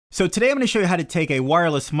So today I'm going to show you how to take a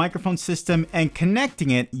wireless microphone system and connecting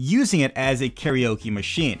it using it as a karaoke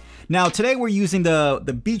machine. Now today we're using the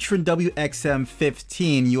Bietrun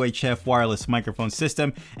WXM15 UHF wireless microphone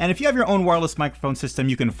system, and if you have your own wireless microphone system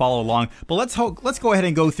you can follow along, but let's go ahead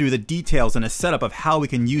and go through the details and a setup of how we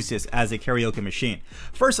can use this as a karaoke machine.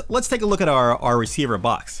 First, let's take a look at our receiver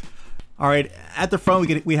box. Alright, at the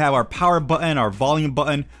front we have our power button, our volume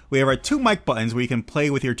button. We have our two mic buttons where you can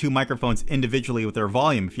play with your two microphones individually with their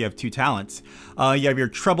volume if you have two talents. You have your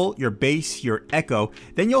treble, your bass, your echo.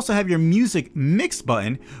 Then you also have your music mix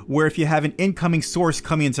button where if you have an incoming source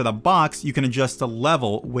coming into the box, you can adjust the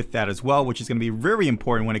level with that as well, which is going to be very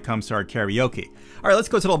important when it comes to our karaoke. Alright, let's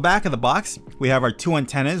go to the back of the box. We have our two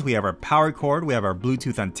antennas, we have our power cord, we have our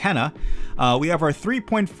Bluetooth antenna. We have our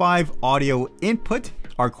 3.5 audio input,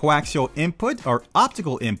 our coaxial input, our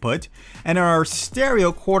optical input, and our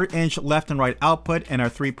stereo 1/4 inch left and right output, and our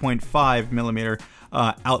 3.5 millimeter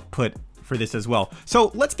output for this as well.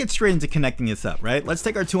 So let's get straight into connecting this up, right? Let's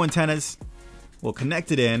take our two antennas, we'll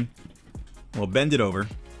connect it in, we'll bend it over,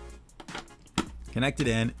 connect it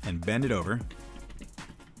in and bend it over.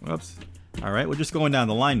 Whoops. All right, we're just going down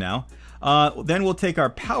the line now. Then we'll take our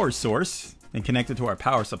power source and connect it to our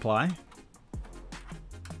power supply.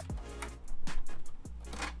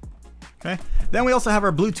 Okay. Then we also have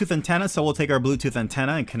our Bluetooth antenna, so we'll take our Bluetooth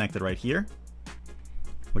antenna and connect it right here,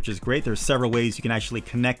 which is great. There's several ways you can actually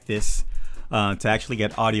connect this to actually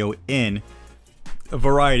get audio in a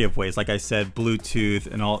variety of ways. Like I said, Bluetooth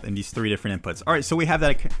and all in these three different inputs. All right, so we have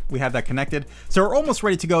that connected. So we're almost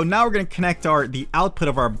ready to go. Now we're going to connect the output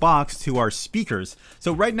of our box to our speakers.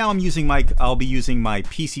 So right now I'll be using my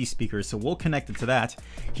PC speakers. So we'll connect it to that.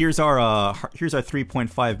 Here's our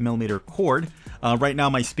 3.5 millimeter cord. Right now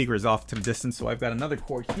my speaker is off to the distance, so I've got another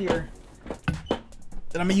cord here that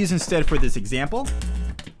I'm gonna use instead for this example.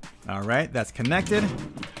 All right, that's connected.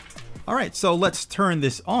 All right, so let's turn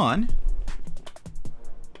this on.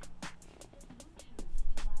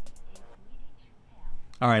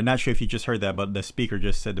 All right, not sure if you just heard that, but the speaker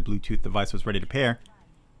just said the Bluetooth device was ready to pair.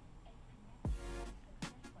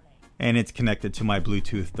 And it's connected to my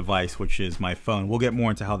Bluetooth device, which is my phone. We'll get more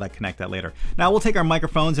into how that connect that later. Now we'll take our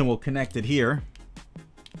microphones and we'll connect it here.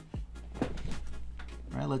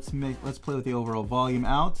 All right, let's play with the overall volume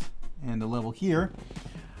out and the level here.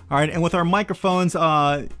 All right, and with our microphones,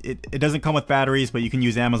 it doesn't come with batteries, but you can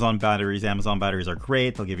use Amazon batteries. Amazon batteries are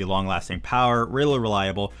great. They'll give you long-lasting power, really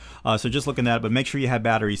reliable. So just look at that, but make sure you have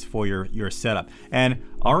batteries for your setup. And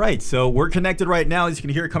all right, so we're connected right now. As you can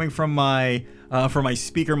hear it coming from my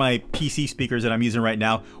speaker, my PC speakers that I'm using right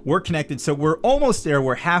now. We're connected, so we're almost there.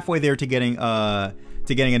 We're halfway there to getting a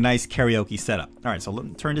nice karaoke setup. All right, so let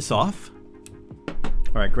me turn this off.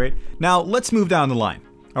 All right, great. Now let's move down the line.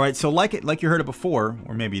 All right, so like you heard it before,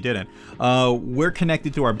 or maybe you didn't, we're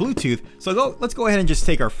connected to our Bluetooth. So let's go ahead and just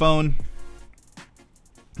take our phone.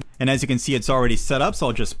 And as you can see, it's already set up, so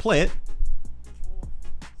I'll just play it.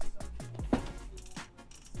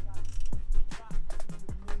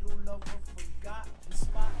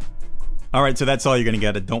 All right, so that's all you're gonna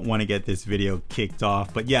get. I don't wanna get this video kicked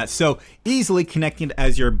off, but yeah, so easily connected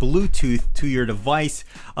as your Bluetooth to your device.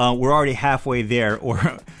 We're already halfway there,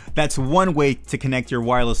 or that's one way to connect your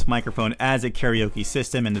wireless microphone as a karaoke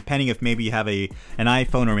system. And depending if maybe you have an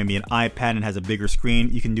iPhone or maybe an iPad and has a bigger screen,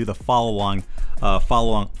 you can do the follow along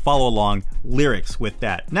lyrics with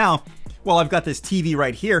that. Now, well, I've got this TV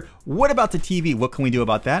right here. What about the TV? What can we do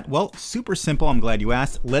about that? Well, super simple. I'm glad you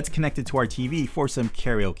asked. Let's connect it to our TV for some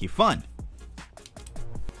karaoke fun.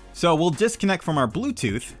 So we'll disconnect from our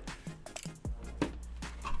Bluetooth.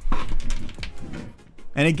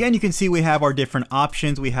 And again, you can see we have our different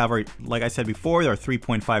options. We have our, like I said before, our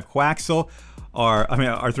 3.5 coaxial, our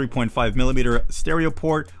 3.5 millimeter stereo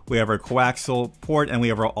port. We have our coaxial port, and we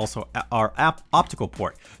have also our optical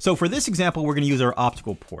port. So for this example, we're going to use our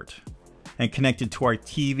optical port and connect it to our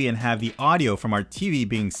TV and have the audio from our TV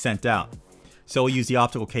being sent out. So we'll use the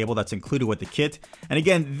optical cable that's included with the kit. And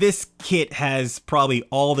again, this kit has probably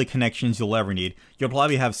all the connections you'll ever need. You'll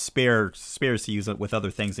probably have spares to use it with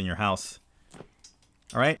other things in your house.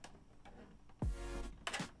 All right.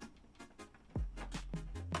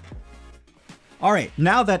 All right,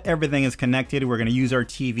 now that everything is connected, we're gonna use our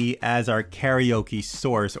TV as our karaoke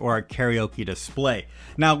source or our karaoke display.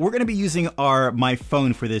 Now, we're gonna be using my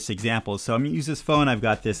phone for this example. So I'm gonna use this phone. I've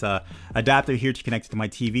got this adapter here to connect it to my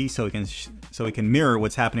TV so it can mirror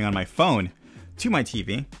what's happening on my phone to my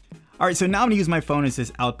TV. All right, so now I'm gonna use my phone as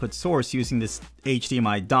this output source using this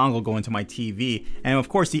HDMI dongle going to my TV. And of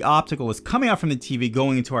course the optical is coming out from the TV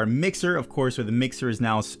going into our mixer, of course, where the mixer is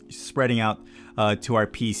now spreading out to our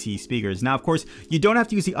PC speakers. Now, of course, you don't have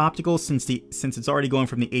to use the optical since it's already going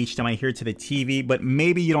from the HDMI here to the TV, but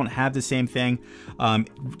maybe you don't have the same thing.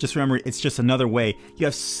 Just remember, it's just another way. You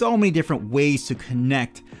have so many different ways to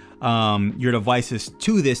connect your devices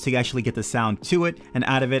to this to actually get the sound to it and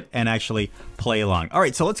out of it and actually play along. All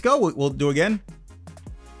right, so let's go. We'll do it again.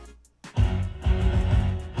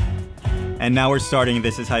 And now we're starting.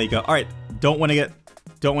 This is how you go. All right, don't want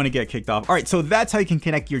to get kicked off. All right, so that's how you can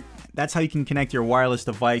connect your wireless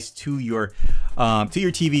device to your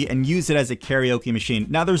TV and use it as a karaoke machine.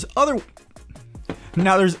 Now there's other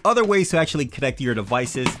ways to actually connect your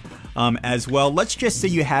devices as well. Let's just say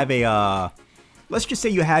you have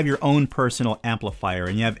your own personal amplifier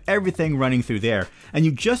and you have everything running through there, and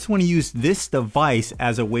you just want to use this device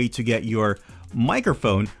as a way to get your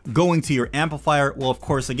microphone going to your amplifier. Well, of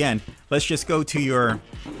course, again, let's just go to your.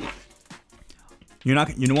 You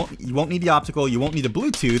won't need the optical. You won't need the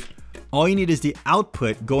Bluetooth. All you need is the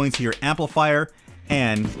output going to your amplifier,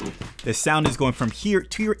 and the sound is going from here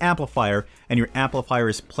to your amplifier, and your amplifier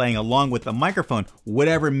is playing along with the microphone,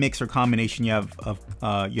 whatever mix or combination you have of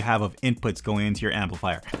inputs going into your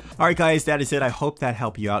amplifier. All right, guys, that is it. I hope that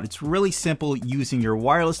helped you out. It's really simple using your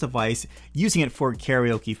wireless device, using it for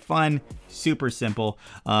karaoke fun. Super simple.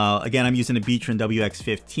 Again, I'm using the Bietrun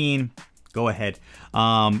WX15. Go ahead.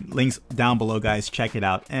 Links down below, guys. Check it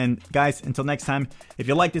out. And guys, until next time, if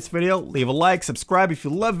you like this video, leave a like, subscribe if you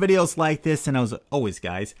love videos like this. And as always,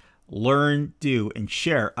 guys, learn, do, and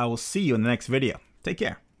share. I will see you in the next video. Take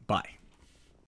care. Bye.